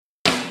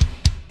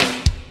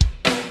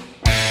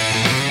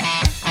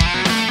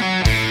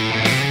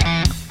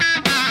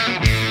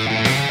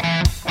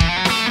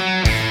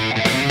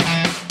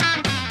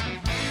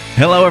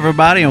Hello,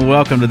 everybody, and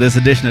welcome to this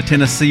edition of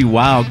Tennessee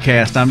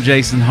Wildcast. I'm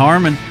Jason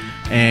Harmon,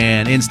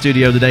 and in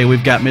studio today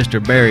we've got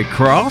Mr. Barry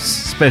Cross,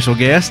 special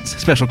guest,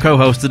 special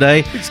co-host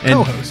today. It's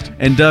co-host.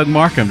 And Doug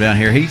Markham down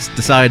here. He's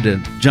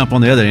decided to jump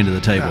on the other end of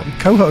the table. I'm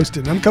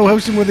co-hosting. I'm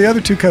co-hosting with the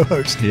other two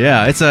co-hosts.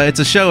 Yeah, it's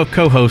a show of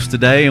co-hosts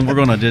today, and we're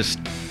going to just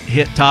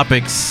hit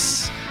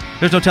topics.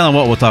 There's no telling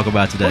what we'll talk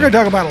about today. We're going to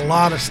talk about a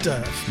lot of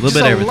stuff. A little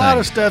bit of everything. A lot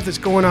of stuff that's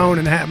going on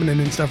and happening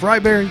and stuff.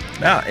 Right, Barry?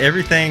 Now,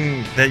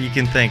 everything that you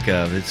can think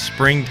of. It's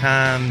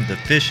springtime, the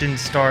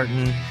fishing's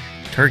starting,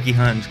 turkey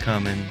hunting's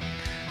coming.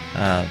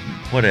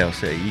 What else?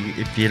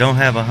 If you don't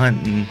have a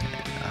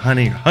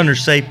hunter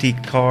safety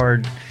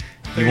card,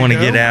 you want to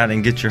get out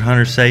and get your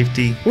hunter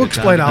safety. We'll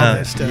explain all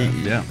that stuff.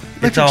 Yeah.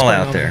 It's all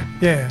out there.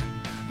 Yeah.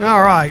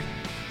 All right.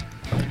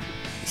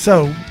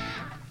 So,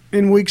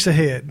 in weeks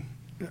ahead,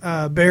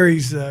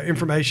 Barry's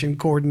information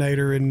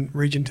coordinator in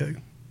Region 2.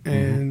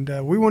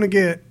 And we want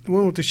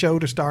the show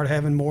to start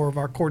having more of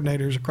our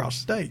coordinators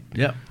across the state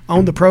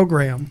on the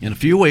program. In a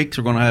few weeks,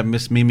 we're going to have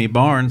Miss Mimi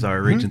Barnes, our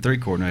Region 3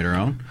 coordinator,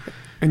 on.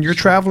 And you're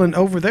traveling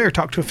over there,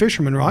 talk to a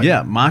fisherman, right?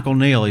 Yeah, Michael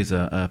Neal. He's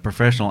a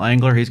professional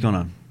angler. He's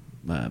going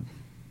to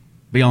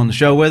be on the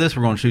show with us.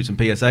 We're going to shoot some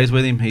PSAs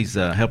with him. He's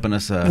helping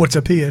us. What's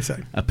a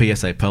PSA? A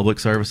PSA, public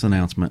service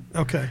announcement.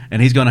 Okay.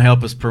 And he's going to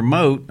help us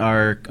promote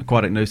our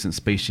aquatic nuisance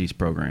species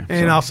program.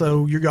 And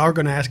also, you are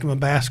going to ask him a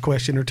bass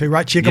question or two,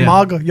 right?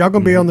 Chickamauga. Y'all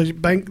going to be on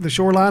the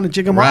shoreline of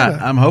Chickamauga. Right.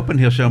 I'm hoping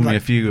he'll show me a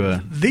few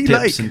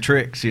tips and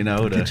tricks, to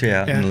get you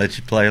out and let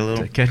you play a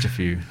little. To catch a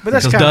few. But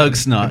that's because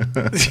Doug's not.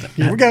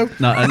 Here we go.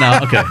 No,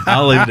 okay.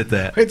 I'll leave it at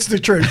that. It's the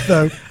truth,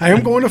 though. I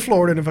am going to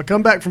Florida, and if I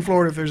come back from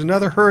Florida, if there's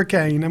another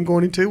hurricane, I'm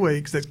going in 2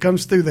 weeks, that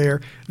comes through there,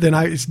 then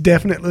it's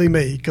definitely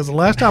me. Because the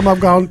last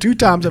time 2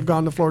 times I've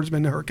gone to Florida has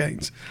been the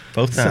hurricanes.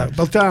 Both times.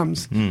 Both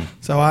times.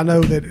 So I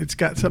know that it's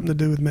got something to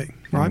do with me,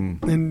 right?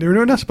 And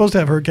we're not supposed to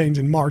have hurricanes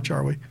in March,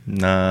 are we?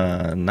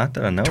 Nah, not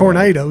that I know.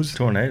 Tornadoes.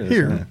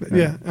 Here.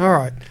 Yeah. All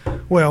right.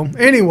 Well,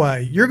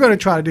 anyway, you're going to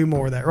try to do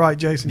more of that, right,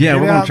 Jason? Yeah,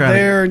 we're going to try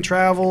there and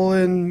travel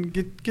and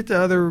get the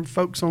other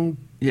folks on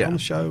the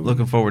show.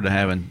 Looking forward to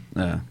having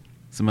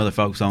some other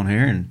folks on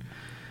here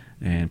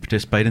and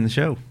participate in the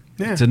show.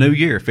 Yeah. It's a new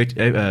year,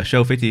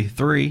 show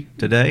 53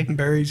 today. And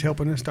Barry's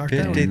helping us start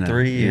that one.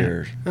 53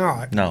 years. All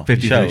right. No,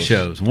 53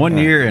 shows. 1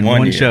 year and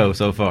one show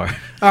so far.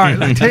 All right,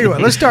 I'll tell you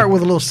what. Let's start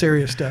with a little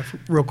serious stuff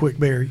real quick,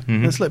 Barry.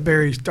 Let's let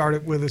Barry start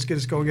it with us, get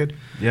us going good.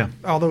 Yeah.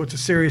 Although it's a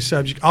serious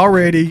subject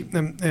already,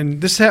 and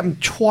this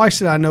happened twice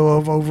that I know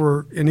of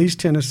over in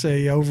East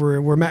Tennessee,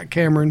 over where Matt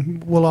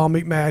Cameron, we'll all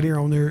meet Matt here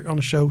on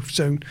the show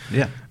soon.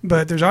 Yeah.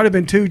 But there's already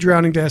been 2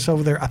 drowning deaths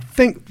over there, I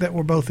think, that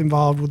were both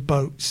involved with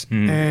boats.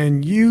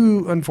 And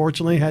you,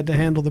 unfortunately, had to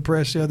handle the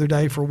press the other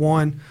day for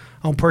one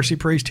on Percy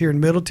Priest here in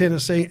Middle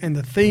Tennessee, and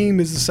the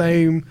theme is the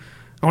same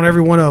on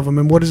every one of them.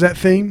 And what is that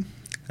theme?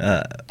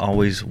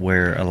 Always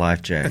wear a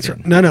life jacket. That's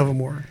right. None of them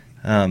were.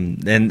 And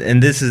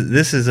this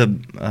is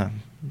a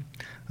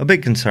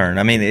big concern.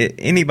 I mean,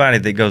 anybody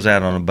that goes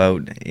out on a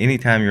boat,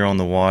 anytime you're on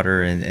the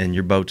water and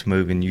your boat's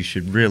moving, you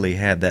should really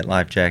have that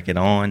life jacket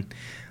on.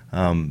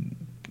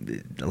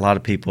 A lot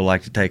of people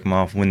like to take them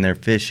off when they're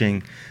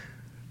fishing.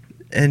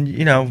 And,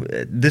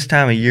 this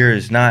time of year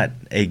is not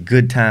a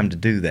good time to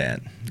do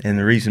that. And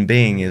the reason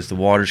being is the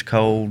water's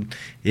cold.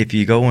 If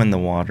you go in the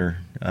water,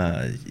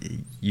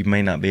 you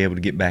may not be able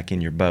to get back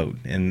in your boat.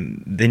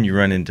 And then you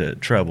run into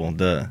trouble.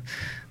 The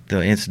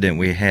incident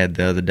we had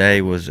the other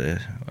day was a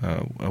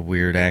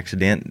weird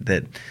accident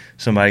that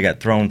somebody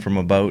got thrown from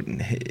a boat.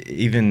 And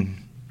even,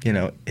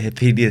 if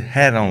he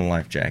had on a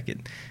life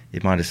jacket,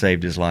 it might have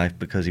saved his life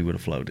because he would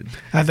have floated.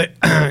 I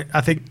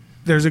think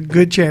there's a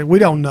good chance. We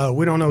don't know.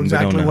 We don't know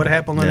exactly what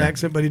happened in the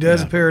accident, but he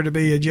does appear to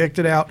be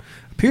ejected out.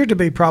 Appeared to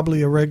be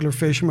probably a regular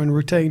fisherman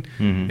routine.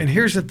 And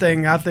here's the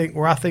thing, I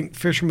think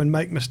fishermen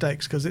make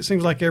mistakes, because it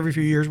seems like every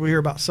few years we hear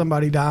about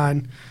somebody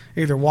dying,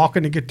 either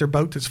walking to get their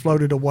boat that's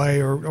floated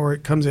away or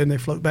it comes in, they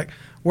float back.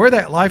 Wear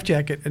that life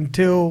jacket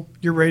until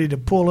you're ready to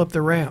pull up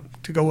the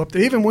ramp to go up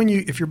there. Even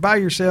if you're by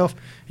yourself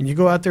and you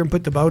go out there and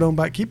put the boat on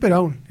back, keep it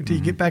on until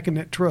you get back in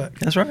that truck.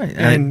 That's right.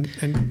 And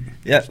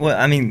yeah, well,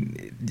 I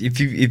mean, if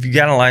you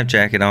got a life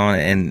jacket on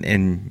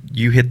and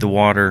you hit the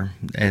water,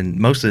 and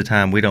most of the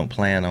time we don't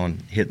plan on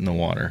hitting the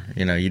water.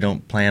 You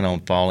don't plan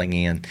on falling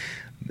in.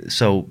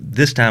 So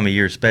this time of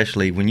year,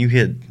 especially when you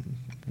hit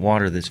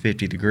water that's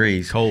 50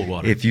 degrees, cold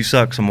water, if you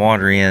suck some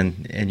water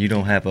in and you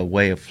don't have a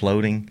way of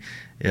floating,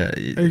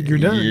 you're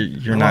done.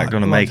 You're not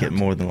going to make it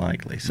more than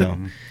likely. So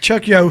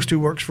Chuck Yost, who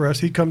works for us,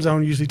 he comes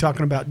on usually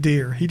talking about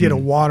deer. He did a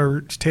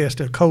water test,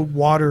 a cold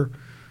water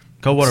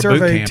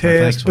survey boot camp,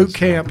 test, boot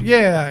camp.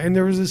 Yeah, and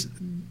there was this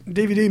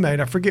DVD made.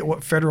 I forget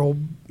what federal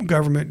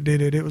government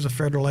did it. It was a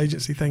federal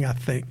agency thing, I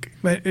think.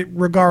 But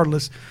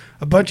regardless,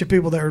 a bunch of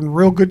people that are in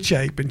real good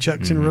shape, and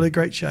Chuck's in really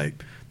great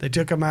shape. They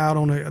took him out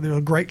on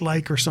a Great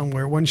Lake or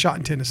somewhere. One shot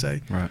in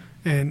Tennessee, right?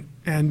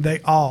 And they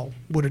all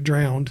would have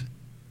drowned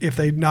if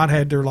they'd not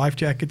had their life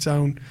jackets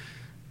on,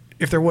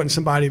 if there wasn't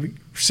somebody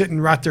sitting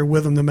right there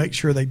with them to make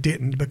sure they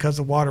didn't, because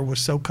the water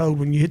was so cold.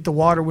 When you hit the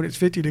water when it's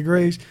 50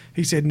 degrees,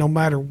 he said no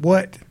matter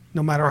what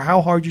No matter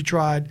how hard you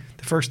tried,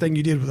 the first thing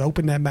you did was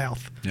open that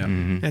mouth. Yeah.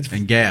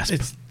 And gasp.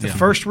 It's the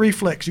first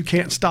reflex. You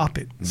can't stop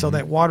it. So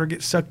that water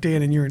gets sucked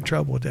in and you're in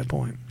trouble at that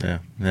point.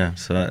 Yeah.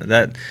 So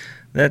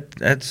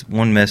that's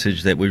one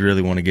message that we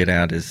really want to get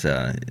out is,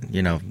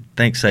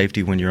 think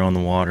safety when you're on the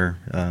water.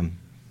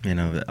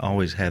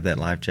 Always have that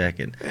life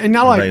jacket and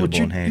I like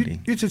available and handy.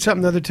 You said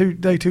something the other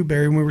day too,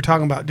 Barry, when we were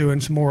talking about doing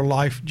some more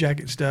life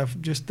jacket stuff.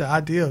 Just the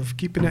idea of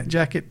keeping that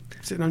jacket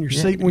sitting on your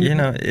seat when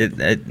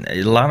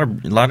a lot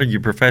of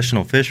your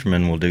professional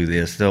fishermen will do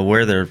this. They'll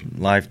wear their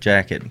life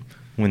jacket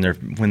when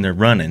they're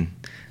running,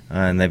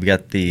 and they've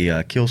got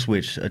the kill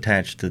switch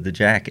attached to the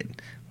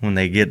jacket. When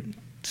they get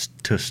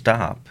to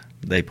stop,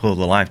 they pull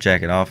the life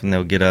jacket off and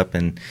they'll get up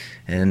and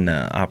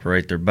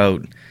operate their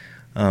boat.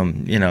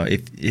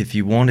 If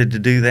you wanted to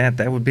do that,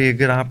 that would be a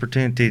good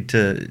opportunity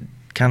to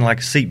kind of like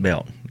a seat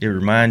belt. It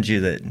reminds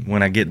you that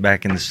when I get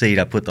back in the seat,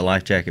 I put the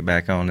life jacket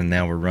back on, and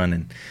now we're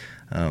running.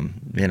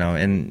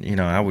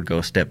 I would go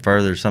a step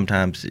further.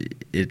 Sometimes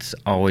it's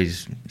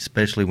always,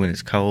 especially when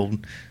it's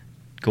cold,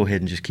 go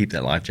ahead and just keep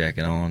that life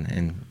jacket on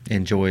and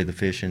enjoy the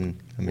fishing.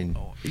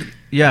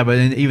 Yeah, but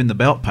even the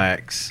belt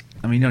packs,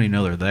 you don't even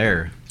know they're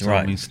there. So,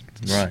 right.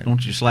 Why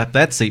don't you slap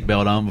that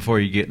seatbelt on before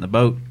you get in the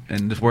boat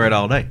and just wear it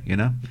all day,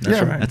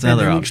 That's right. That's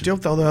another option. You can still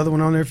throw the other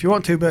one on there if you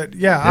want to, but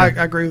I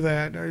agree with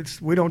that.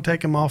 We don't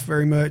take them off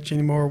very much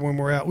anymore when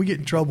we're out. We get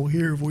in trouble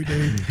here if we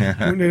do.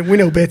 We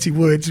know Betsy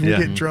Woods, we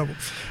get in trouble.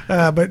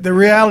 But the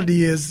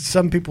reality is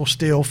some people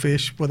still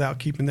fish without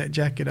keeping that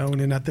jacket on,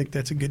 and I think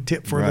that's a good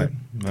tip for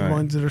the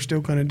ones that are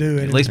still going to do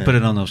it. At least put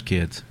it on those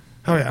kids.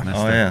 Oh, yeah.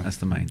 That's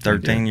the main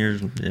 13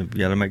 years, you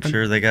got to make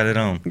sure they got it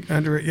on.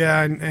 Under it,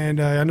 and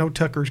I know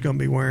Tucker's going to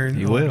be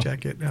wearing a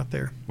jacket out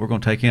there. We're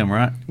going to take him,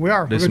 right? We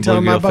are. Do We're some going to tell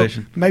him about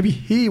fishing. Maybe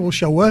he will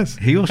show us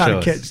how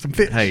to catch some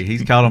fish. Hey,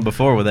 he's caught them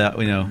before without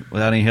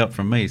any help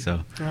from me.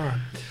 So. All right.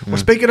 Well,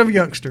 speaking of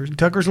youngsters,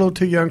 Tucker's a little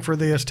too young for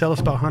this. Tell us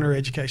about hunter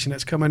education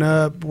that's coming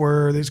up,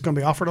 where this is going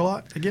to be offered a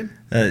lot again.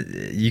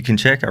 You can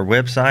check our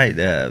website.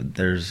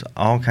 There's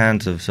all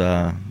kinds of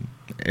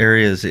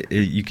areas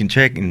you can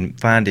check and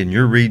find in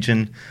your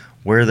region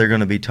where they're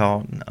going to be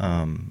taught.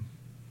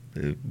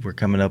 We're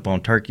coming up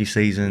on turkey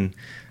season.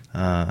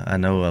 I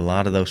know a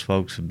lot of those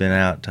folks have been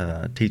out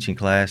teaching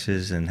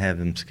classes and have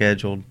them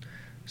scheduled.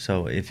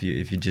 So if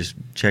you just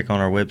check on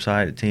our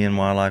website at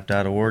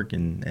tnwildlife.org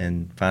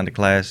and find a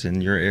class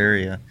in your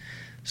area,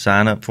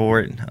 sign up for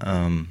it.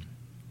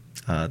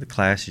 The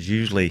class is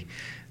usually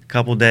a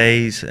couple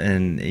days,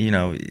 and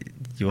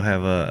you'll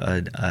have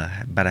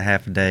about a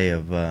half a day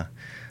of a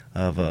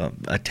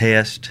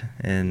test,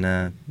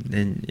 and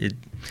it.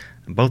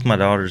 Both my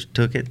daughters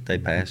took it; they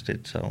passed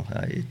it. So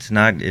it's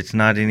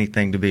not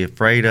anything to be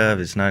afraid of.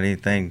 It's not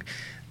anything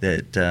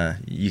that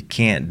you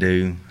can't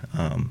do.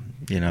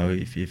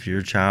 If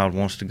your child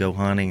wants to go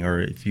hunting,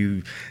 or if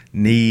you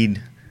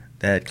need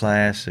that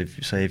class,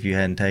 if you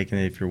hadn't taken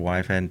it, if your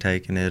wife hadn't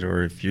taken it,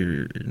 or if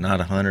you're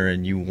not a hunter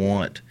and you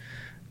want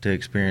to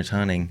experience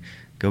hunting,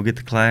 go get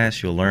the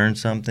class. You'll learn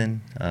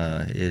something.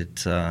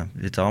 It's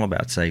all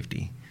about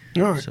safety.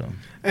 All right. So.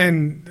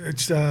 And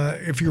it's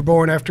if you're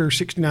born after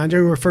 '69,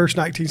 January 1st,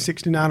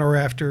 1969 or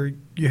after,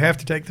 you have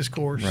to take this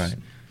course. Right.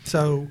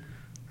 So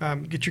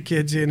get your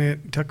kids in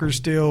it. Tucker's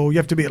you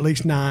have to be at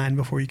least 9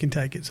 before you can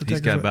take it. So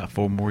he's got about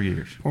 4 more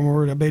years. 4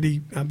 more. I bet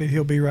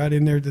he'll be right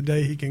in there the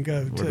day he can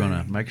go. We're going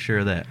to make sure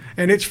of that.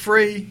 And it's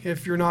free.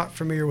 If you're not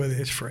familiar with it,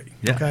 it's free.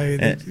 Yeah.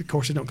 Okay. Of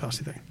course, it don't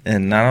cost anything.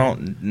 And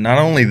not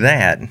only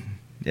that,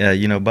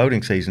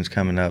 boating season's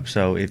coming up.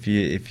 So if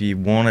you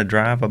want to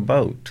drive a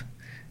boat,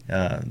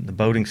 the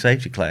boating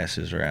safety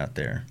classes are out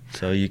there,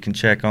 so you can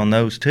check on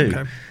those too.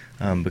 Okay.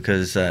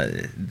 Because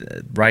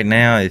right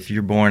now, if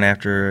you're born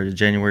after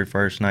January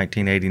 1st,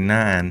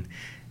 1989,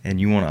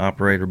 and you want to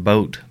operate a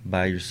boat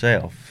by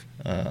yourself,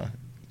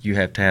 you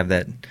have to have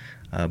that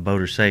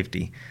boater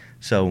safety.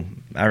 So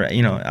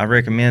I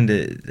recommend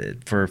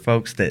it for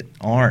folks that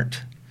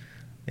aren't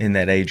in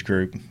that age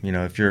group.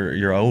 If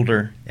you're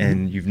older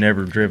and you've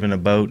never driven a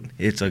boat,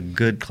 it's a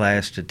good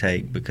class to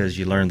take because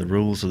you learn the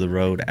rules of the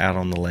road out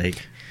on the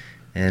lake.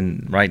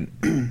 And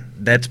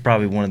that's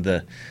probably one of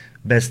the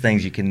best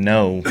things you can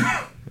know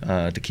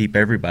to keep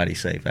everybody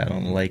safe out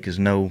on the lake is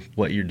know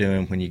what you're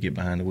doing when you get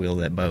behind the wheel of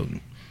that boat.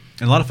 And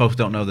a lot of folks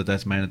don't know that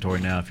that's mandatory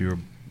now if you were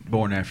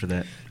born after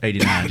that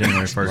 89,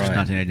 January 1st,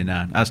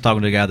 1989. I was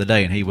talking to a guy the other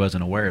day, and he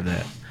wasn't aware of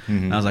that.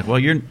 Mm-hmm. And I was like, well,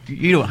 you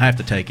don't have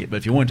to take it, but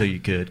if you want to,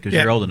 you could because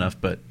you're old enough.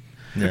 But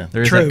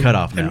there is that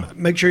cutoff now. And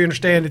make sure you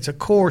understand it's a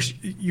course.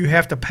 You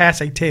have to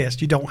pass a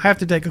test. You don't have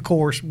to take a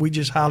course. We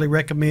just highly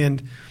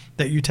recommend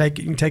that you take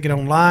it. You can take it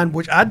online,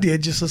 which I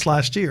did just this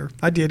last year.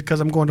 I did because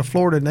I'm going to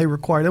Florida, and they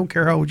don't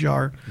care how old you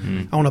are,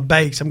 on a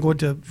base. I'm going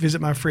to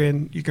visit my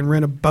friend. You can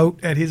rent a boat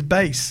at his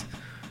base,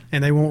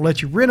 and they won't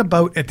let you rent a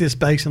boat at this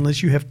base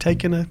unless you have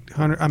taken a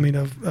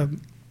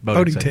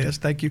boating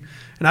test. Thank you.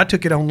 And I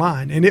took it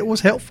online, and it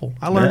was helpful.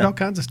 I learned all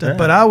kinds of stuff. Yeah.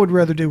 But I would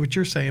rather do what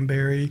you're saying,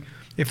 Barry,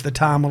 if the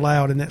time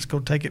allowed, and that's go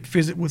take it,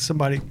 visit with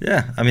somebody.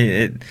 Yeah, I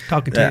mean,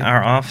 talking to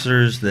our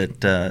officers that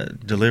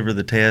deliver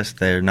the test,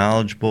 they're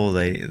knowledgeable.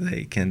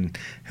 They can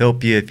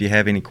help you if you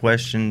have any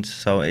questions.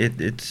 So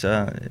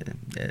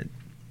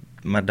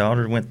my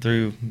daughter went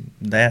through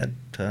that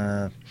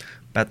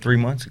about 3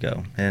 months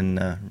ago,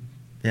 and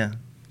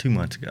 2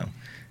 months ago,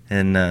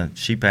 and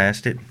she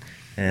passed it,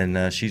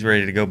 and she's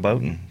ready to go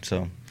boating.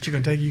 So she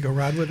gonna take you? Go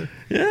ride with her?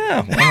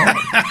 Yeah. Well,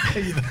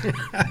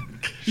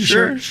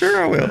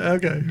 sure I will.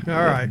 Okay.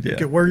 All right.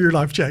 Yeah. Wear your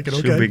life jacket.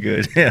 Okay. She'll be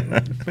good.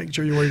 Yeah. Make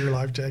sure you wear your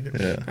life jacket.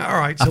 Yeah. All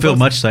right. So I feel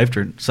much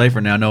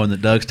safer now knowing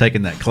that Doug's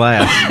taking that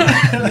class.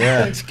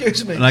 Yeah.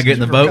 Excuse me. When I get in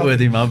the boat with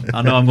him,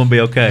 I know I'm going to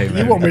be okay.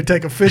 You want me to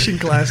take a fishing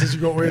class?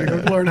 You want me to go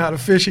learn how to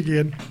fish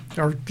again,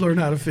 or learn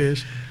how to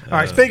fish? All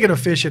right. Speaking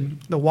of fishing,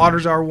 the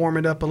waters are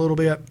warming up a little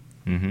bit.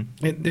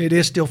 Mm-hmm. It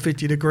is still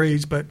 50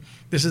 degrees, but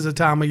this is a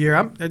time of year.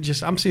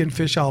 I'm seeing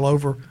fish all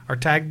over our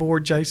tag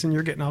board. Jason,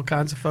 you're getting all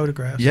kinds of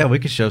photographs. Yeah, we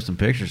could show some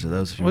pictures of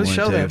those if you want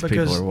to. If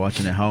people are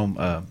watching at home.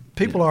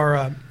 People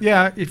are.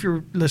 If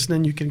you're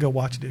listening, you can go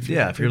watch it.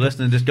 If you're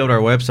listening, just go to our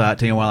website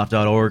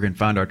tnwildlife.org and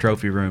find our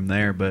trophy room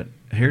there. But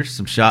here's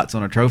some shots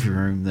on our trophy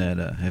room that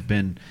have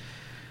been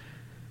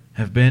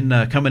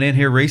coming in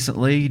here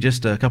recently.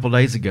 Just a couple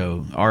days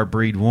ago, our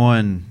breed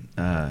 1.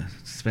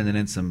 Spending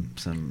in some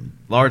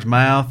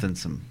largemouth and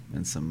some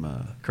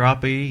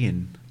crappie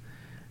and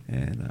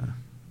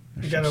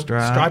you got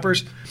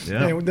stripers.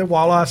 Yeah. And the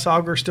walleye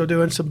sauger still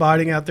doing some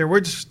biting out there.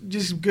 We're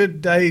just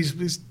good days.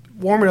 Just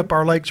warming up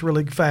our lakes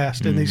really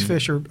fast, and these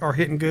fish are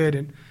hitting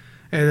good.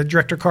 And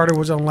Director Carter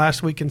was on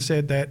last week and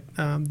said that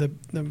the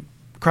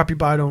crappie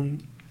bite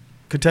on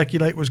Kentucky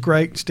Lake was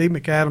great. Steve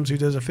McAdams, who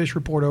does a fish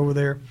report over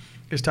there,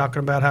 is talking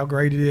about how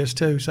great it is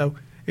too. So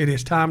it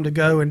is time to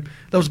go. And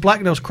those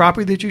black-nosed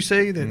crappie that you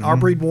see that our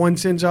breed 1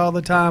 sends all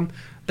the time,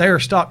 they are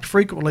stocked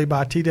frequently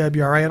by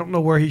TWRA. I don't know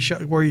where he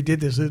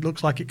did this. It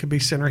looks like it could be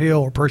Center Hill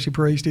or Percy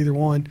Priest, either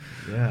one.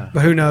 Yeah.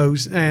 But who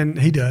knows? And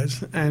he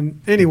does. And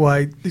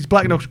anyway, these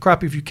black-nosed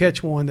crappie, if you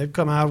catch one, they've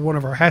come out of one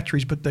of our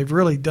hatcheries, but they've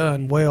really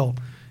done well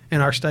in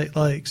our state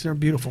lakes. They're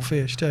beautiful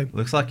fish, too.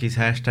 Looks like he's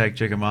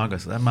 #Chickamauga,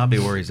 so that might be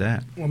where he's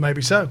at. Well,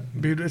 maybe so.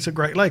 It's a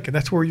great lake, and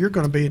that's where you're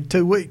going to be in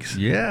 2 weeks.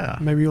 Yeah.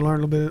 Maybe you'll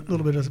learn a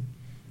little bit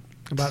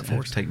about it for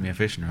us. Take me a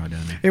fishing rod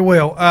down there. It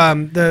will.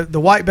 The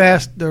white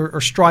bass,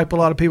 or stripe, a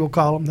lot of people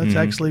call them. That's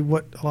actually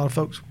what a lot of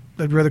folks,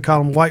 they'd rather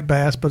call them white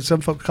bass, but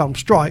some folks call them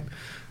stripe.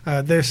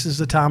 This is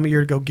the time of year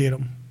to go get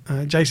them.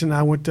 Jason and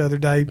I went the other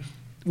day.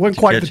 Wasn't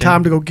quite the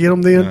time to go get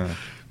them then,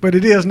 but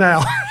it is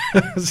now.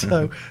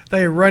 So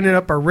they are running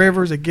up our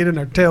rivers. They get in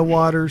our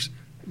tailwaters.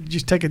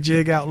 Just take a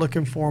jig out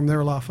looking for them. They're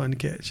a lot of fun to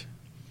catch.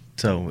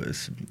 So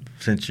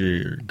since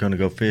you're going to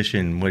go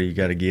fishing, what do you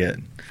got to get?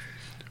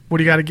 What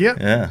do you got to get?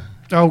 Yeah.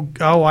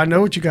 Oh! I know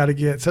what you got to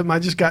get. Something I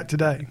just got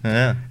today.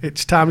 Yeah.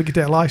 It's time to get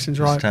that license,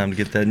 right? It's time to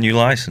get that new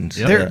license.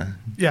 Yep.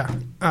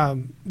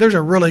 There's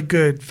a really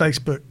good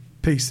Facebook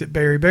piece that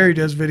Barry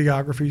does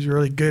videography. He's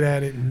really good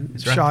at it and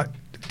it's shot.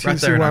 Right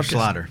there in our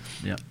slider.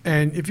 Yeah.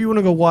 And if you want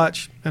to go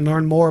watch and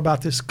learn more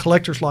about this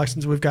collector's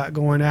license we've got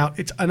going out,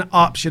 it's an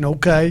option.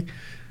 Okay,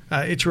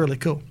 it's really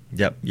cool.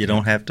 Yep. You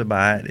don't have to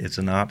buy it. It's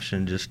an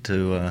option just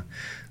to.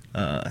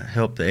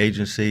 Help the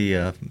agency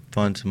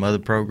fund some other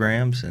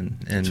programs, and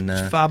it's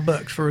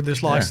 $5 for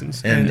this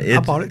license, and I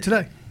bought it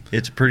today.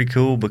 It's pretty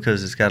cool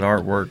because it's got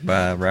artwork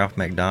by Ralph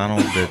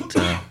McDonald.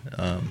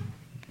 That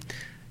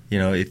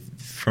if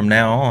from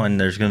now on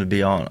there's going to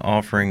be an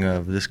offering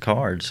of this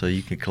card, so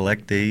you can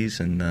collect these.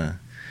 And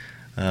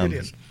it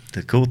is.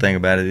 The cool thing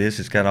about it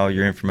is it's got all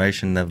your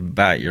information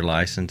about your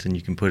license, and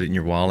you can put it in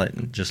your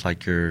wallet, just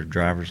like your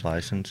driver's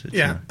license.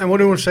 And what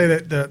do I want to say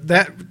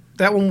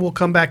that one will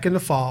come back in the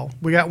fall.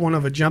 We got one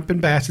of a jumping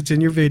bass that's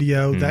in your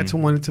video. That's the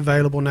one that's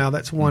available now.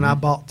 That's the one I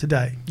bought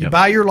today. You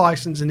buy your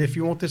license, and if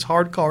you want this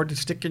hard card to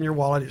stick in your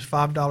wallet, it's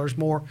 $5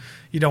 more.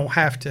 You don't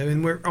have to.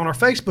 And we're on our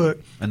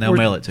Facebook. And they'll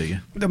mail it to you.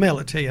 They'll mail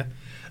it to you.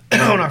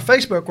 On our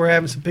Facebook, we're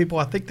having some people,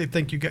 I think they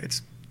think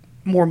it's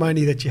more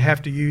money that you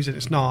have to use, and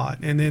it's not.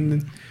 And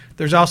then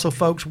there's also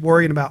folks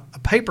worrying about a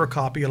paper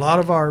copy. A lot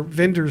of our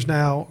vendors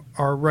now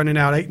are running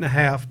out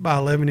 8.5 by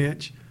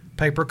 11-inch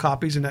paper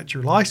copies, and that's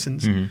your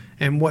license.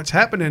 And what's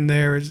happening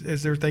there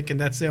is they're thinking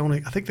they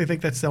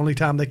think that's the only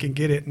time they can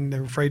get it, and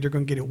they're afraid they're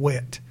going to get it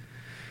wet.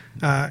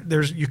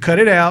 You cut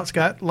it out. It's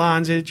got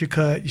lines in it. You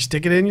cut. You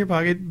stick it in your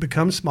pocket. It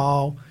becomes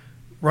small.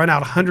 Run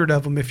out 100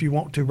 of them if you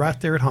want to right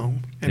there at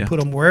home, and put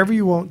them wherever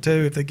you want to.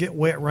 If they get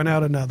wet, run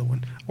out another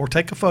one, or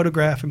take a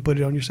photograph and put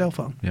it on your cell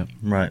phone. Yep.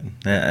 Right.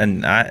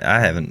 And I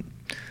haven't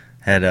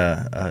had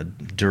a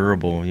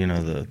durable,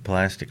 the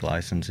plastic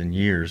license in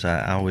years.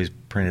 I always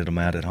printed them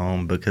out at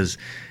home because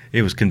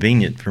it was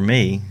convenient for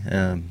me.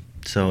 To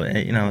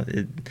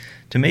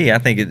me, I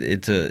think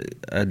it's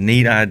a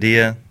neat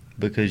idea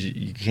because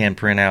you can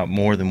print out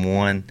more than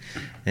one,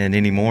 and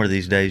anymore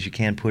these days you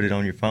can put it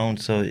on your phone.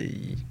 So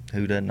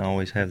who doesn't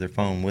always have their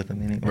phone with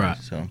them anyway? Right.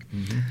 So,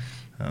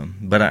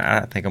 but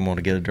I think I'm going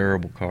to get a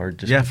durable card.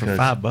 Just for because,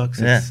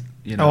 $5.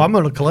 You know. Oh, I'm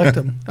going to collect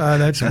them.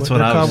 That's what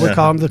we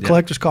call them, the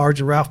collector's cards.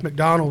 And Ralph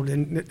McDonald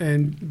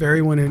and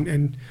Barry went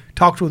and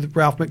talked with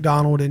Ralph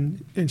McDonald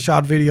and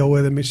shot video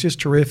with him. It's just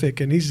terrific,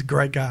 and he's a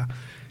great guy.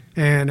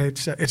 And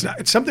it's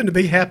something to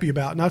be happy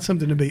about, not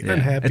something to be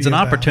unhappy. It's an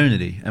about.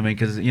 Opportunity. I mean,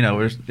 because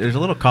there's a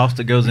little cost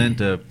that goes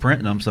into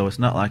printing them, so it's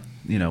not like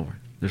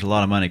there's a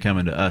lot of money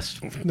coming to us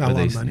for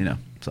these.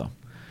 So.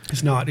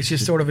 It's not. It's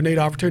just sort of a neat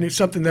opportunity. It's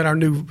something that our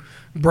new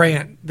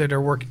brand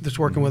that's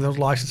working with those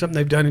licenses, something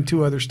they've done in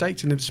 2 other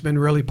states, and it's been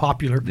really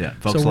popular. Yeah,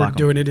 folks so we're like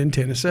doing it in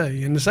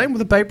Tennessee. And the same with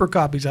the paper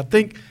copies. I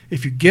think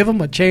if you give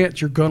them a chance,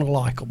 you're going to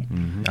like them.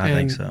 Mm-hmm. I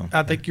think so.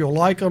 I think you'll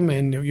like them,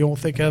 and you won't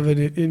think of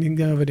anything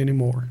of it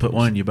anymore. Put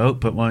one in your boat,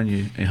 put one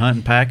in your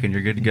hunting pack, and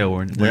you're good to go.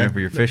 Whenever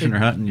you're fishing or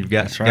hunting, you've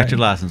got your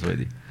license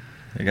with you.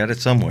 You got it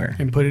somewhere.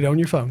 And put it on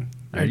your phone.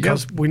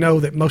 Because we know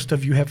that most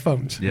of you have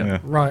phones. Yeah.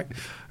 Right.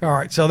 All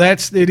right. So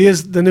it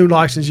is the new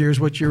license year is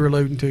what you're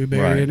alluding to,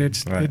 Barry, right. and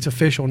it's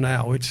official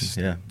now.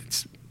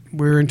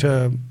 We're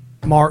into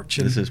March.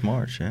 This is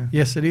March, yeah.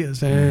 Yes, it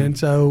is. And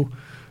so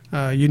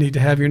you need to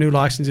have your new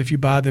license if you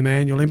buy them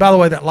annually. And by the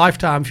way, that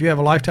lifetime, if you have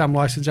a lifetime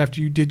license,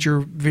 after you did your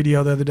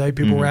video the other day,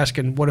 people were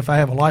asking, what if I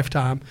have a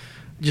lifetime?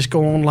 Just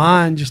go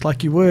online just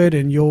like you would,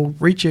 and you'll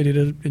reach it,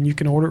 and you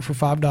can order it for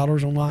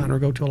 $5 online or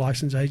go to a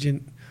licensed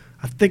agent.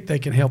 I think they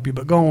can help you,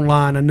 but go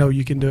online. I know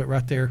you can do it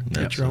right there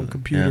at your own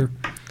computer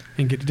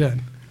and get it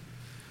done.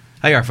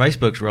 Hey, our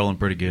Facebook's rolling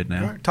pretty good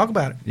now. All right, talk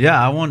about it.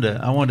 Yeah, I wanted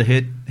to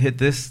hit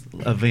this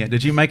event.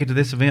 Did you make it to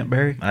this event,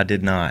 Barry? I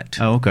did not.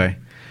 Oh, okay.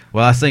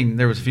 Well, I seen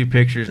there was a few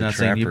pictures, and I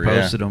seen you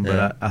posted them, yeah.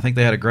 but I think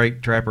they had a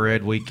great Trapper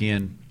Ed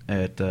weekend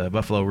at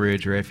Buffalo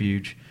Ridge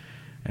Refuge,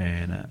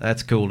 and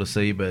that's cool to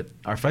see. But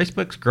our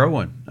Facebook's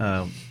growing.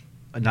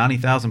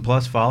 90,000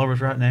 plus followers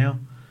right now.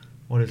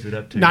 What is it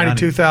up to?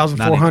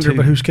 92,400,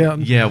 but who's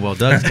counting? Yeah, well,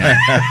 Doug's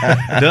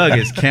counting. Doug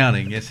is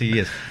counting. Yes, he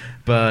is.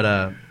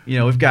 But,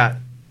 we've got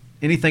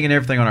anything and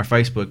everything on our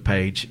Facebook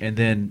page. And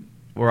then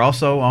we're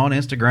also on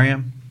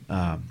Instagram.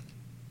 And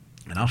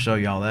I'll show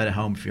you all that at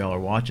home if y'all are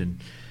watching.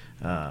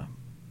 We're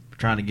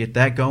trying to get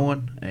that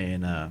going.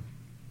 And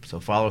so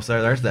follow us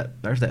there. There's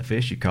that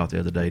fish you caught the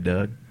other day,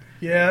 Doug.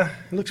 Yeah,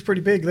 it looks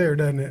pretty big there,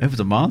 doesn't it? It was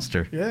a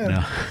monster. Yeah.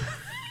 No.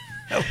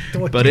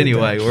 But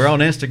anyway, we're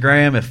on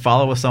Instagram.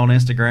 Follow us on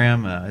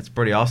Instagram. It's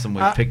pretty awesome.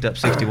 We've picked up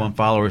 61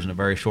 followers in a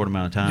very short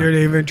amount of time. You're not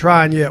even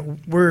trying yet.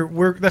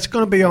 We're that's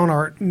going to be on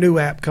our new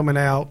app coming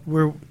out.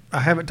 I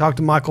haven't talked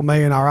to Michael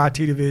May in our IT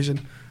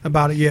division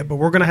about it yet, but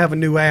we're going to have a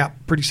new app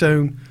pretty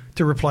soon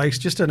to replace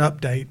just an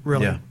update.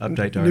 Really,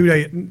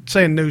 update.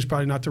 Saying new is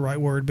probably not the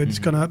right word, but it's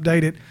going to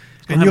update it,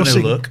 and you'll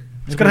see. Look.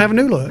 It's going to have a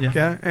new look,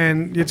 yeah,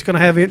 and it's going to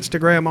have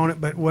Instagram on it.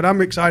 But what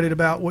I'm excited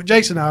about, what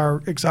Jason and I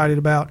are excited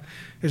about,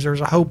 is there's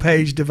a whole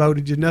page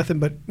devoted to nothing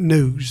but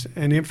news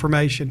and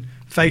information,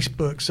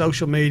 Facebook,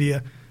 social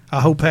media,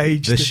 a whole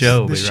page. This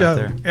show,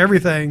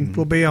 everything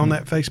will be on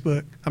that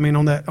Facebook. I mean,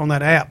 on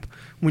that app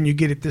when you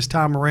get it this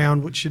time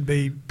around, which should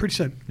be pretty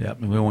soon.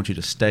 Yep, and we want you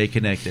to stay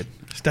connected.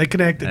 Stay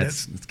connected.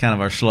 That's kind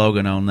of our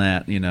slogan on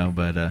that,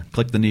 But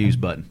click the news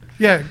button.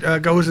 Yeah,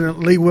 goes in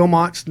Lee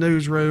Wilmot's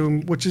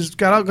newsroom, which is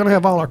going to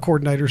have all our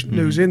coordinators'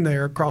 news in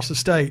there across the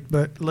state.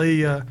 But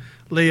Lee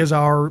is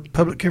our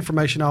public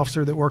information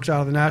officer that works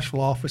out of the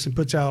Nashville office and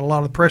puts out a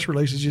lot of the press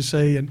releases you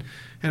see, and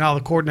all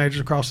the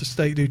coordinators across the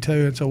state do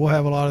too. And so we'll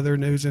have a lot of their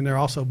news in there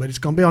also. But it's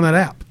going to be on that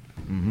app.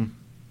 Mm-hmm.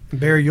 And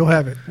Barry, you'll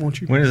have it,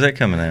 won't you? When is that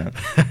coming out?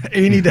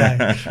 Any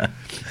day.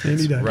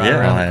 Any day. Right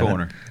around the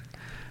corner.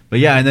 But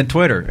yeah, and then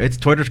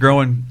Twitter's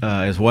growing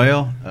as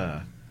well.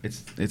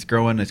 It's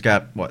growing. It's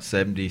got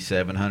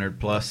 7,700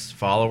 plus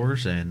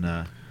followers,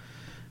 and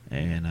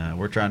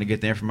we're trying to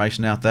get the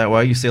information out that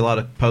way. You see a lot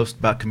of posts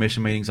about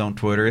commission meetings on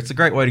Twitter. It's a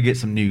great way to get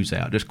some news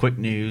out, just quick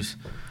news,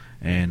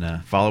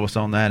 and follow us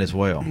on that as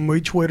well.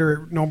 We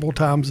Twitter at normal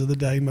times of the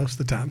day most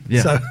of the time,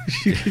 yeah. So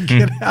you can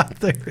get out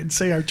there and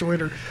see our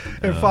Twitter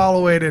and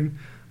follow it, and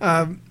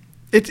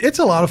it's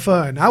a lot of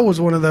fun. I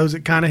was one of those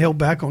that kind of held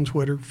back on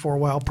Twitter for a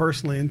while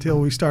personally until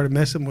we started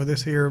messing with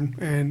this here,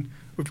 and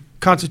we've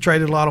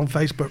concentrated a lot on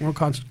Facebook. We're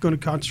going to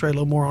concentrate a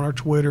little more on our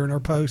Twitter and our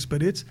posts,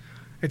 but it's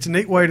a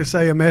neat way to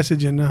say a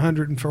message in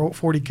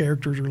 140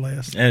 characters or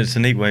less. And it's a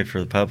neat way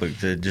for the public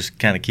to just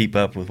kind of keep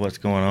up with what's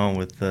going on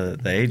with the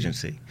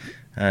agency,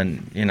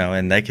 and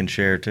and they can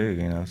share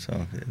too.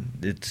 So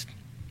it's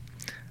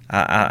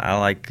I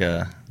like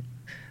the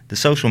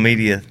social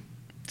media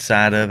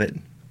side of it.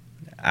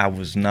 I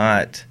was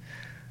not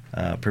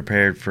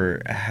prepared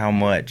for how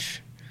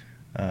much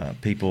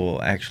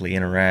people actually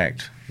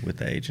interact with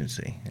the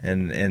agency,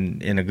 and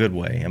in a good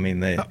way. I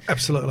mean,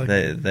 absolutely.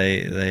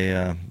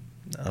 They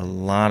a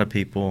lot of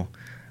people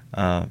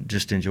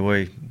just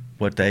enjoy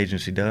what the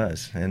agency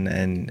does,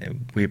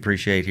 and we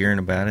appreciate hearing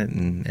about it,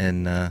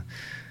 and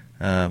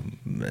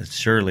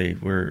surely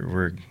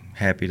we're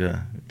happy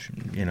to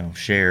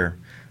share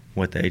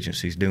what the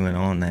agency's doing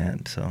on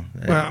that. So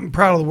well, I'm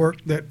proud of the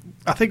work that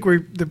I think we're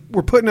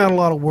putting out a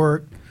lot of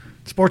work.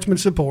 Sportsmen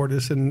support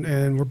us,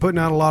 and we're putting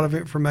out a lot of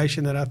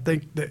information that I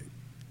think that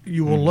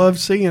you will love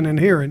seeing and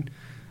hearing.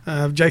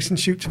 Jason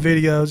shoots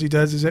videos. He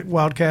does his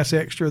Wildcast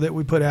Extra that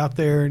we put out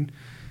there,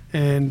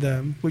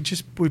 and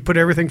we put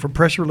everything from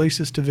press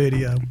releases to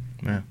video.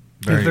 Yeah.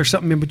 If there's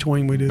something in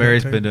between, we do.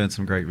 Barry's that been doing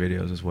some great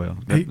videos as well.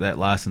 That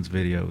license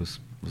video was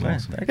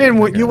awesome.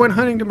 And you went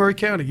hunting to Murray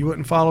County. You went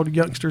and followed the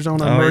youngsters on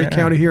Murray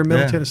County here in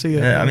Middle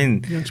Tennessee. I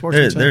mean,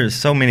 there's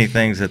so many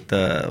things that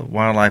the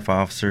wildlife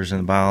officers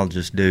and the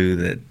biologists do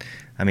that,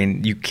 I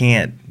mean, you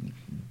can't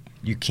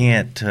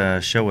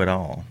show it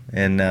all.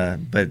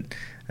 And but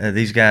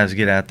these guys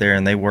get out there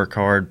and they work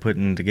hard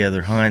putting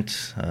together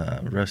hunts.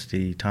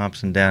 Rusty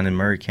Thompson down in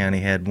Murray County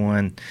had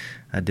one.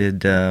 I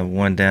did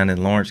one down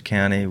in Lawrence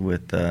County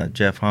with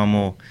Jeff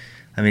Hummel.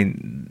 I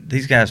mean,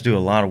 these guys do a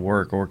lot of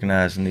work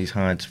organizing these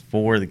hunts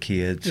for the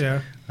kids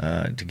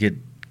to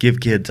give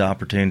kids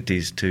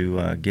opportunities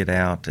to get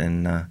out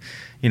and,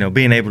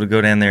 being able to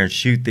go down there and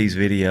shoot these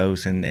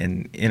videos and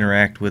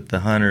interact with the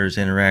hunters,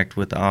 interact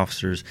with the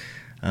officers,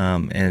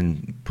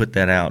 and put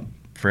that out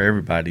for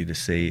everybody to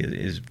see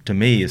to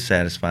me is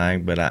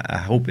satisfying, but I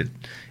hope it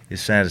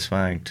is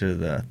satisfying to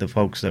the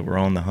folks that were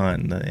on the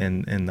hunt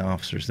and the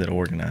officers that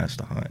organized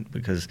the hunt,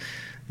 because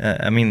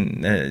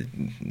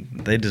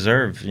they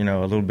deserve a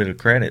little bit of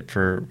credit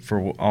for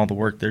all the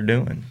work they're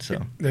doing.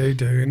 So they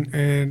do,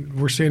 and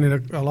we're seeing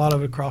it a lot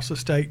of it across the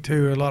state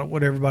too. A lot of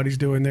what everybody's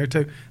doing there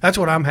too. That's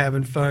what I'm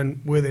having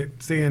fun with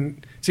it.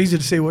 Seeing it's easy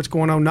to see what's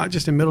going on, not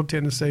just in Middle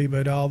Tennessee,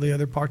 but all the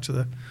other parts of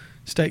the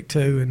state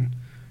too, and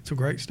some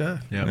great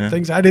stuff.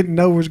 Things I didn't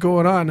know was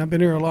going on. I've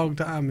been here a long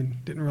time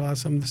and didn't realize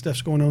some of the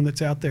stuff's going on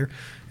that's out there.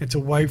 It's a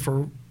way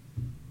for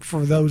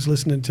those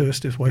listening to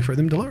us, it's a way for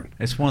them to learn.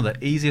 It's one of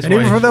the easiest and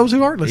ways. Even for those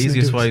who aren't listening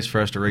easiest to ways us. For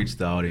us to reach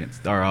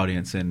our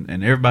audience. And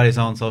everybody's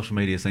on social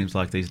media, it seems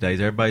like these days.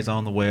 Everybody's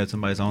on the web.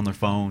 Somebody's on their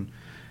phone.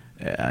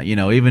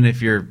 Even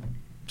if you're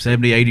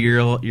 70, 80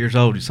 years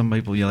old, some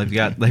people,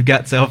 they've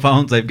got cell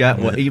phones, they've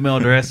got email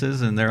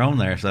addresses, and they're on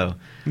there. So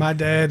my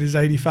dad is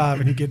 85,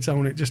 and he gets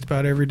on it just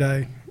about every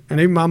day. And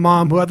even my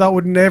mom, who I thought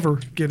would never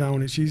get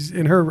on it, she's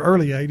in her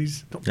early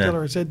 80s. Don't tell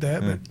her I said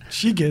that, but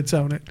she gets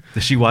on it.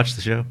 Does she watch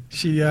the show?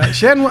 She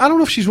hadn't. I don't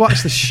know if she's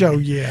watched the show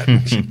yet.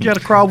 You got to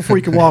crawl before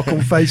you can walk on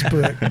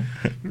Facebook.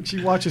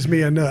 She watches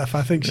me enough.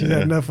 I think she's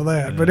had enough of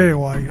that. But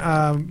anyway,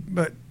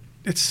 but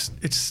it's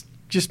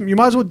just you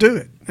might as well do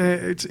it.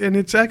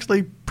 It's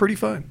actually pretty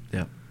fun.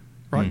 Yeah.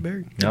 Right,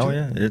 Barry? Oh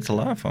yeah, it's a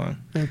lot of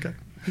fun. Okay.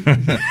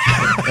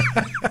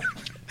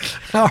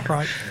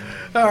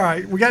 All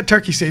right, we got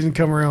turkey season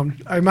coming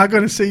around. Am I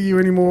going to see you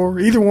anymore,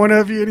 either one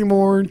of you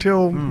anymore,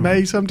 until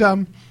May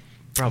sometime?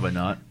 Probably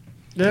not.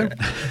 Yeah?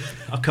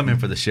 I'll come in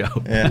for the show.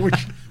 Yeah.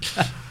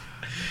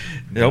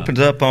 It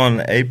opens up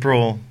on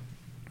April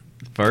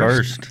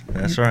 1st.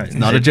 That's right. It's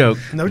not a joke.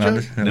 No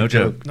joke. No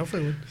joke. No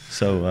fooling.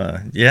 So,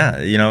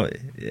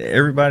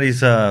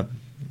 everybody's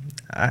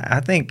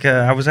I think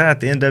I was at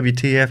the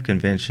NWTF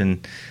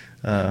convention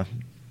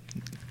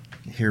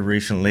here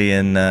recently,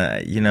 and,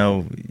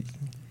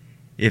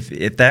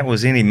 If that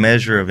was any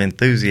measure of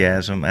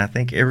enthusiasm, I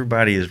think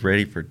everybody is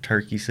ready for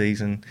turkey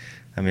season.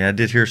 I mean, I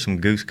did hear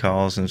some goose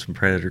calls and some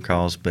predator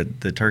calls,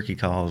 but the turkey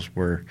calls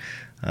were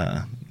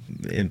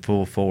in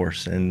full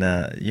force. And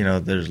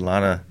there's a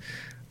lot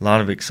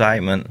of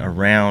excitement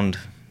around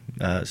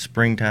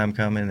springtime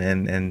coming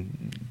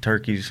and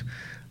turkeys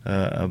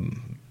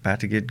about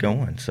to get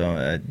going.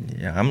 So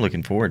I'm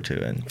looking forward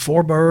to it.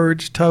 4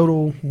 birds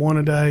total, one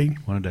a day.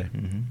 One a day.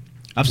 Mm-hmm.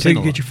 I've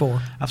seen get you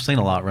 4. I've seen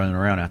a lot running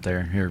around out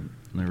there here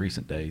in the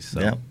recent days.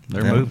 So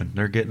they're moving.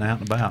 They're getting out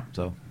and about.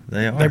 So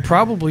they are. They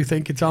probably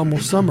think it's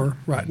almost summer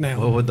right now.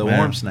 Well, with the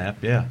warm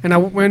snap, yeah.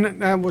 And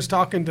when I was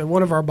talking to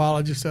one of our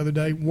biologists the other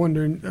day,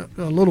 wondering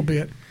a little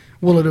bit,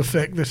 will it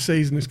affect this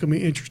season? It's going to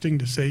be interesting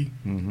to see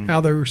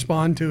how they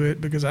respond to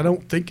it, because I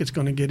don't think it's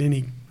going to get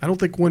any. I don't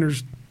think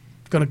winter's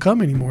going to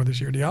come anymore this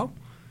year. Do y'all?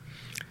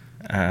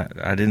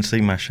 I didn't see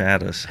my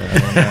shadows, so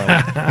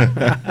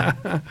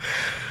I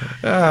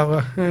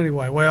don't know.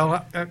 Anyway,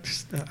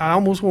 I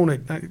almost want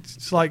it.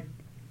 It's like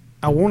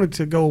I wanted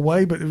to go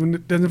away, but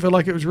it doesn't feel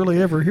like it was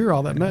really ever here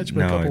all that much.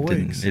 But a couple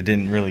weeks. It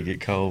didn't really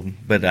get cold.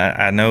 But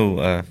I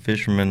know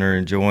fishermen are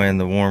enjoying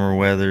the warmer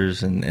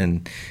weathers,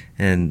 and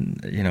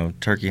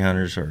turkey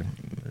hunters are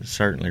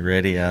certainly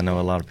ready. I know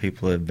a lot of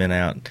people have been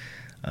out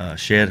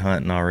shed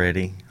hunting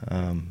already.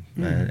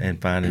 And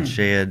finding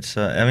sheds.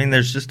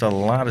 There's just a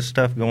lot of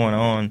stuff going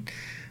on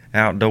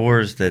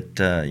outdoors that,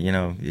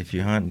 if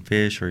you hunt and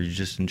fish or you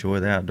just enjoy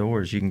the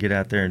outdoors, you can get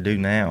out there and do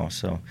now.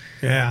 So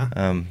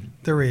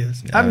there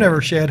is. I've never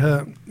shed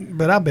hunt,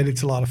 but I bet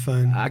it's a lot of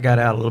fun. I got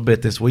out a little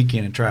bit this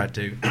weekend and tried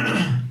to,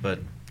 but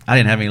I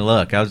didn't have any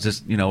luck. I was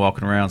just,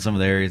 walking around some of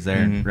the areas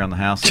there around the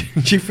house.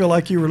 Did you feel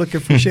like you were looking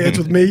for sheds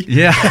with me?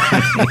 Yeah.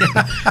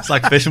 It's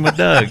like fishing with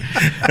Doug.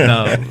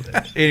 No.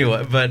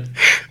 Anyway, but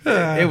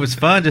it was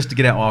fun just to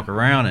get out and walk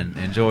around and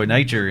enjoy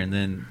nature. And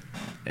then,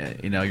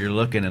 you're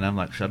looking, and I'm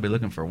like, should I be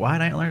looking for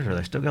white antlers? Or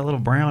they still got a little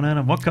brown in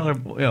them? What color?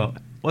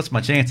 What's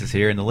my chances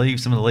here? And the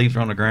leaves, some of the leaves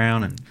are on the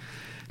ground. And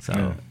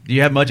so, do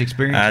you have much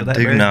experience with that, I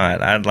do Barry?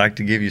 not. I'd like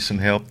to give you some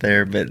help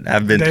there, but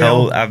I've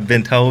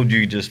been told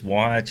you just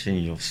watch and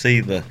you'll see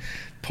the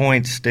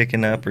points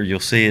sticking up, or you'll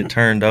see it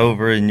turned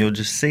over, and you'll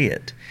just see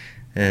it.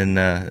 And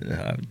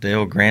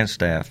Dale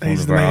Grandstaff, one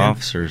of our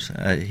officers,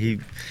 he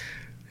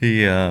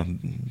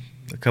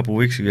a couple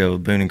weeks ago,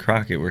 Boone and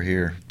Crockett were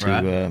here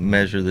to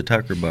measure the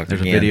Tucker buck.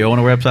 There's again. a video on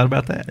our website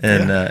about that.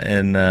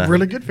 And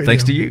really good video.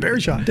 Thanks to you. Bear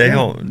shot.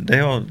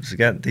 Dale's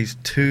got these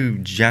 2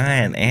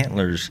 giant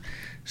antlers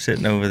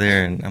sitting over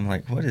there, and I'm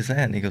like, what is that?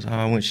 And he goes,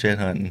 I went shed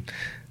hunting.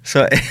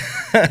 So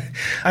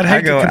I'd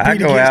hate to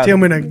compete against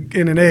him in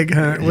an egg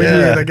hunt.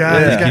 The guy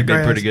that's got You've been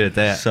grass. pretty good at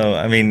that. So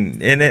I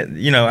mean, and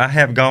it, I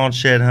have gone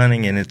shed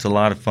hunting, and it's a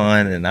lot of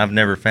fun, and I've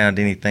never found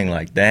anything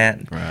like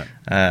that.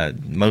 Right.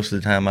 Most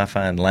of the time, I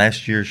find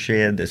last year's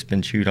shed that's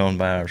been chewed on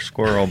by our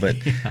squirrel. But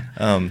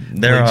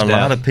there are a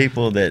lot of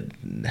people that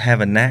have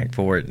a knack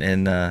for it,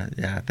 and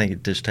I think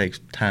it just takes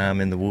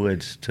time in the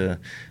woods to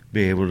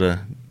be able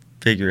to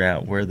figure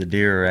out where the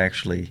deer are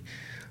actually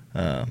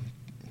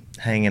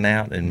hanging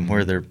out and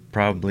where they're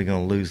probably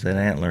going to lose that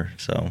antler.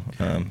 So,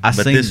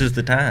 but this is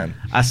the time.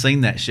 I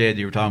seen that shed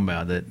you were talking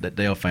about that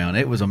Dale found.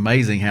 It was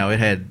amazing how it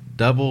had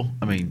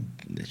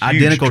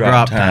identical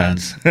drop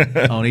tines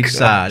on each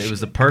side. It was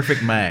the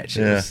perfect match.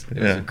 It was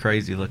a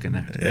crazy looking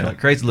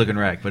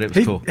rack, but it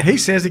was cool. He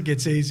says it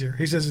gets easier.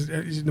 He says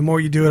the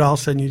more you do it, all of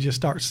a sudden you just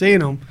start seeing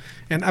them.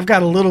 And I've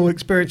got a little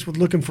experience with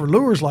looking for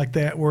lures like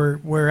that,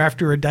 where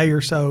after a day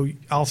or so,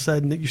 all of a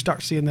sudden you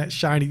start seeing that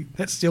shiny,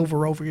 that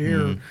silver over here,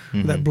 or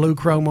that blue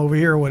chrome over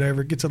here, or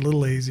whatever. It gets a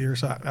little easier.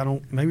 So I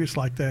don't. Maybe it's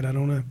like that. I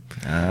don't know.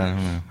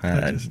 I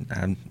don't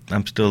know.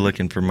 I'm still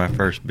looking for my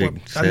first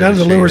big. None of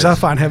the lures I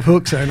find have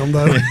hooks in them,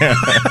 though.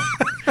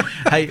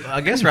 Hey,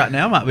 I guess right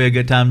now might be a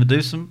good time to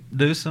do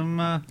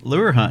some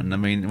lure hunting. I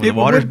mean, when the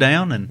water's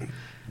down and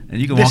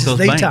you can walk those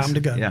banks. This is the time to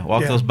go. Yeah,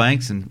 walk those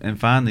banks and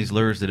find these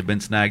lures that have been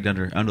snagged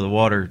under the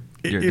water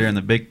during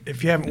the big.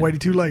 If you haven't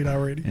waited too late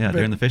already. Yeah,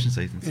 during the fishing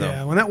season. So.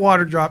 Yeah, when that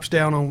water drops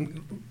down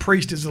on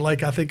Priest is the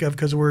lake I think of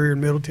because we're here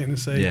in Middle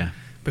Tennessee. Yeah.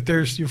 But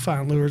you'll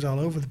find lures all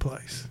over the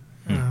place.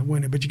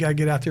 But you got to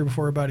get out there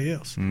before everybody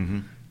else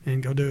and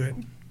go do it.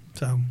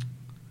 So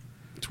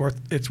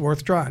it's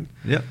worth trying.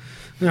 Yep.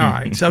 All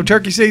right. So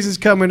turkey season's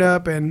coming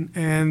up,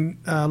 and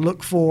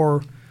look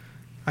for.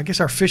 I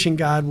guess our fishing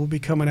guide will be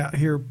coming out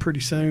here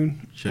pretty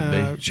soon.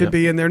 Should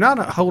be in there. Not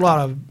a whole lot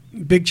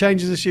of big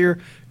changes this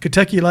year.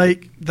 Kentucky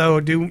Lake, though,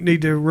 I do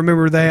need to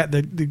remember that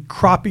the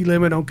crappie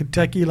limit on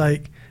Kentucky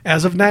Lake,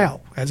 as of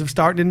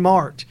starting in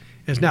March,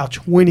 is now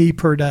 20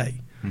 per day,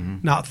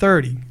 not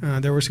 30.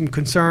 There was some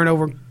concern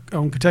over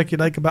on Kentucky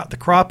Lake about the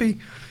crappie,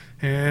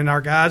 and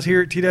our guys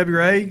here at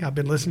TWA, I've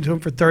been listening to them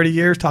for 30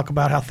 years, talk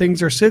about how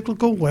things are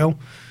cyclical. Well,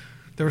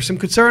 there was some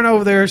concern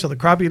over there, so the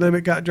crappie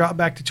limit got dropped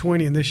back to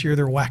 20, and this year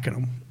they're whacking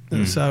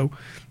them. So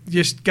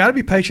just got to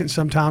be patient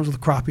sometimes with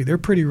crappie. They're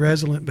pretty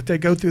resilient, but they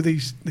go through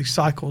these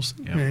cycles.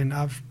 Yep. And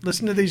I've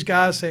listened to these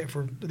guys say it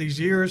for these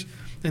years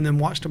and then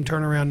watched them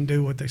turn around and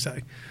do what they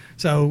say.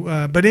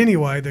 So, but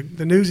anyway,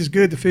 the news is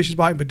good. The fish is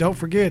biting, but don't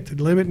forget the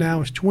limit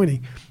now is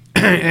 20.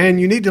 And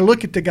you need to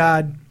look at the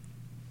guide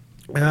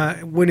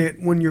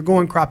when you're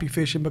going crappie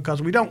fishing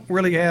because we don't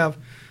really have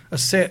a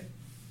set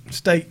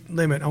state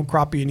limit on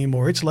crappie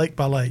anymore. It's lake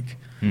by lake.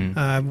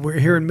 We're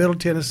here in Middle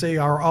Tennessee.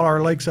 All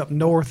our lakes up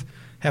north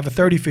have a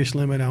 30 fish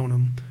limit on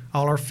them.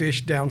 All our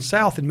fish down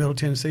south in Middle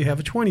Tennessee have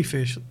a 20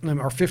 fish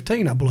limit, or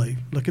 15, I believe.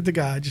 Look at the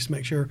guide, just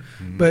make sure.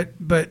 But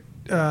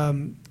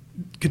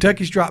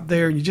Kentucky's dropped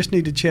there, and you just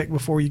need to check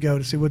before you go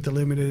to see what the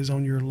limit is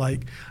on your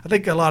lake. I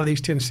think a lot of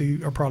these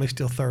Tennessee are probably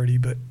still 30,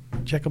 but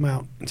check them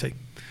out and see,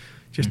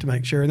 just to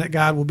make sure. And that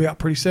guide will be out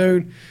pretty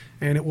soon,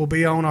 and it will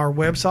be on our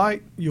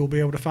website. You'll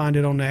be able to find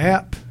it on the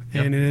app,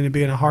 and then it'll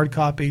be in a hard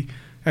copy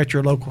at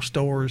your local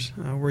stores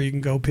where you can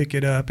go pick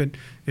it up. And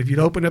if you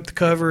open up the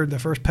cover, the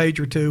first page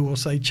or two will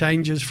say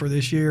changes for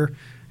this year,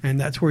 and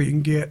that's where you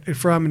can get it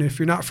from. And if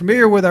you're not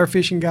familiar with our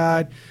fishing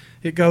guide,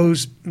 it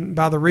goes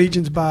by the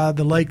regions, by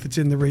the lake that's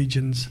in the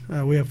regions.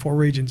 We have 4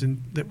 regions,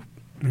 and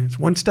it's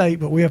one state,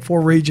 but we have 4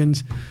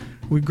 regions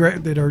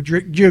that are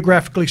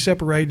geographically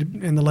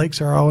separated, and the lakes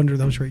are all under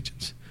those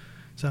regions.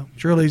 So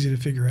it's real easy to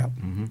figure out.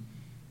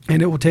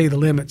 And it will tell you the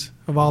limits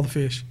of all the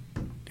fish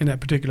in that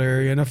particular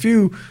area. And a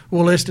few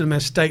will list them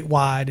as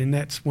statewide, and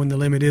that's when the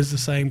limit is the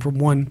same from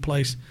one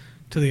place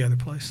to the other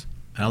place.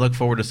 I look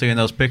forward to seeing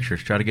those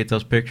pictures. Try to get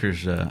those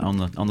pictures on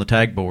the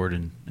tag board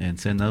and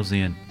send those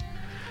in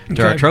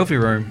to our trophy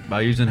room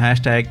by using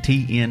hashtag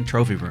TN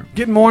Trophy Room.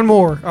 Getting more and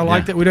more. I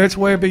like that. That's a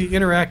way to be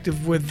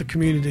interactive with the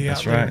community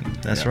out there.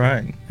 That's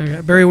right.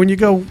 Okay. Barry, when you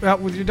go out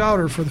with your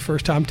daughter for the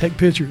first time, take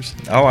pictures.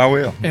 Oh, I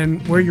will.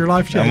 And wear your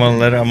life jacket. I'm gonna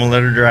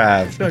let her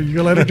drive. So you're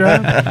gonna let her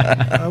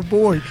drive? Oh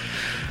boy.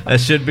 That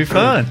should be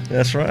fun.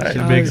 That's right.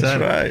 Should be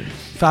exciting. That's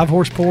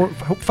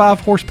right. 5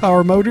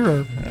 horsepower motor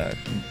or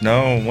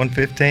no,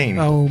 115.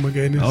 Oh my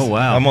goodness. Oh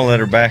wow. I'm gonna let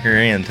her back her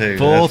in too.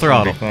 Full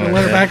throttle.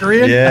 Let her back her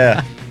in?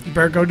 Yeah. You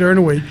better go during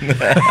the week.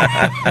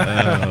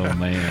 Oh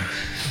man.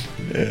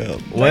 Yeah.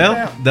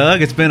 Well,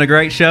 Doug, it's been a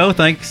great show.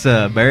 Thanks,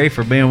 Barry,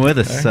 for being with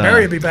us.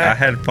 Barry will be back.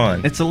 I had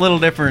fun. It's a little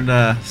different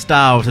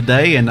style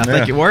today, and I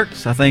think it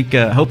works. I think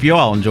hope you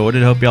all enjoyed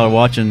it. Hope you all are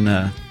watching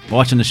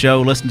the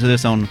show. Listen to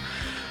this on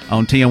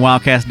on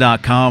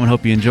tnwildcast.com, and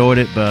hope you enjoyed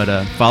it.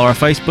 But follow our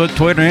Facebook,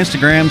 Twitter, and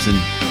Instagrams, and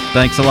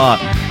thanks a lot.